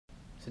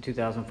It's a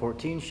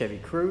 2014 Chevy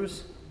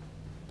Cruze.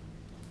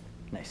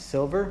 Nice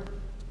silver.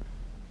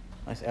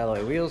 Nice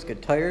alloy wheels,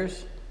 good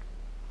tires.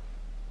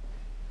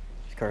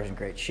 This car's in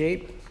great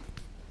shape.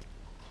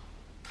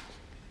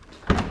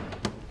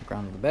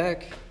 Ground in the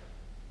back.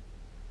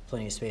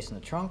 Plenty of space in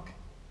the trunk.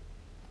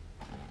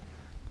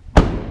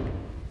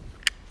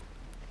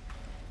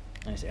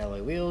 Nice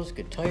alloy wheels,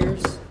 good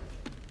tires.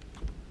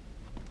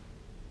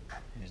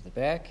 Here's the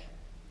back.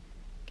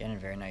 Again, in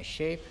very nice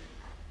shape.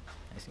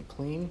 Nice and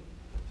clean.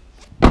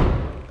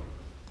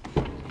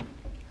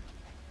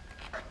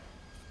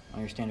 All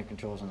your standard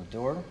controls on the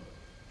door.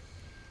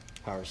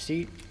 Power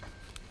seat.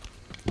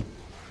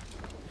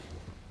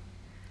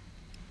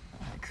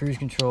 Cruise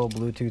control,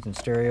 Bluetooth and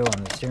stereo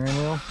on the steering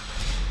wheel.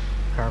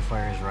 Car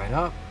fires right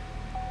up.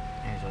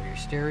 There's all your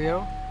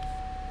stereo.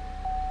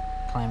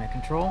 Climate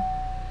control.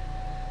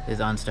 Is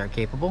OnStar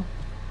capable.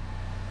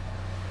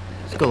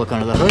 Let's go look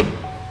under the hood.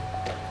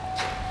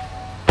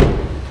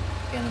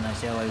 Again, the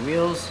nice alloy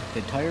wheels,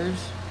 good tires.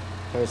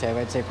 Tires have,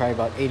 I'd say, probably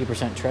about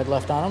 80% tread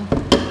left on them.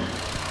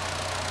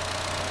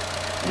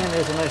 And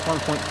there's a nice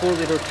 1.4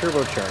 liter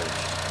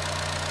turbocharged.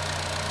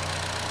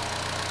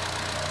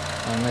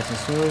 Nice and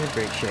smooth,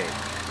 great shape.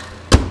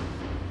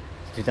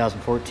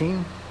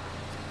 2014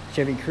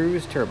 Chevy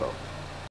Cruze Turbo.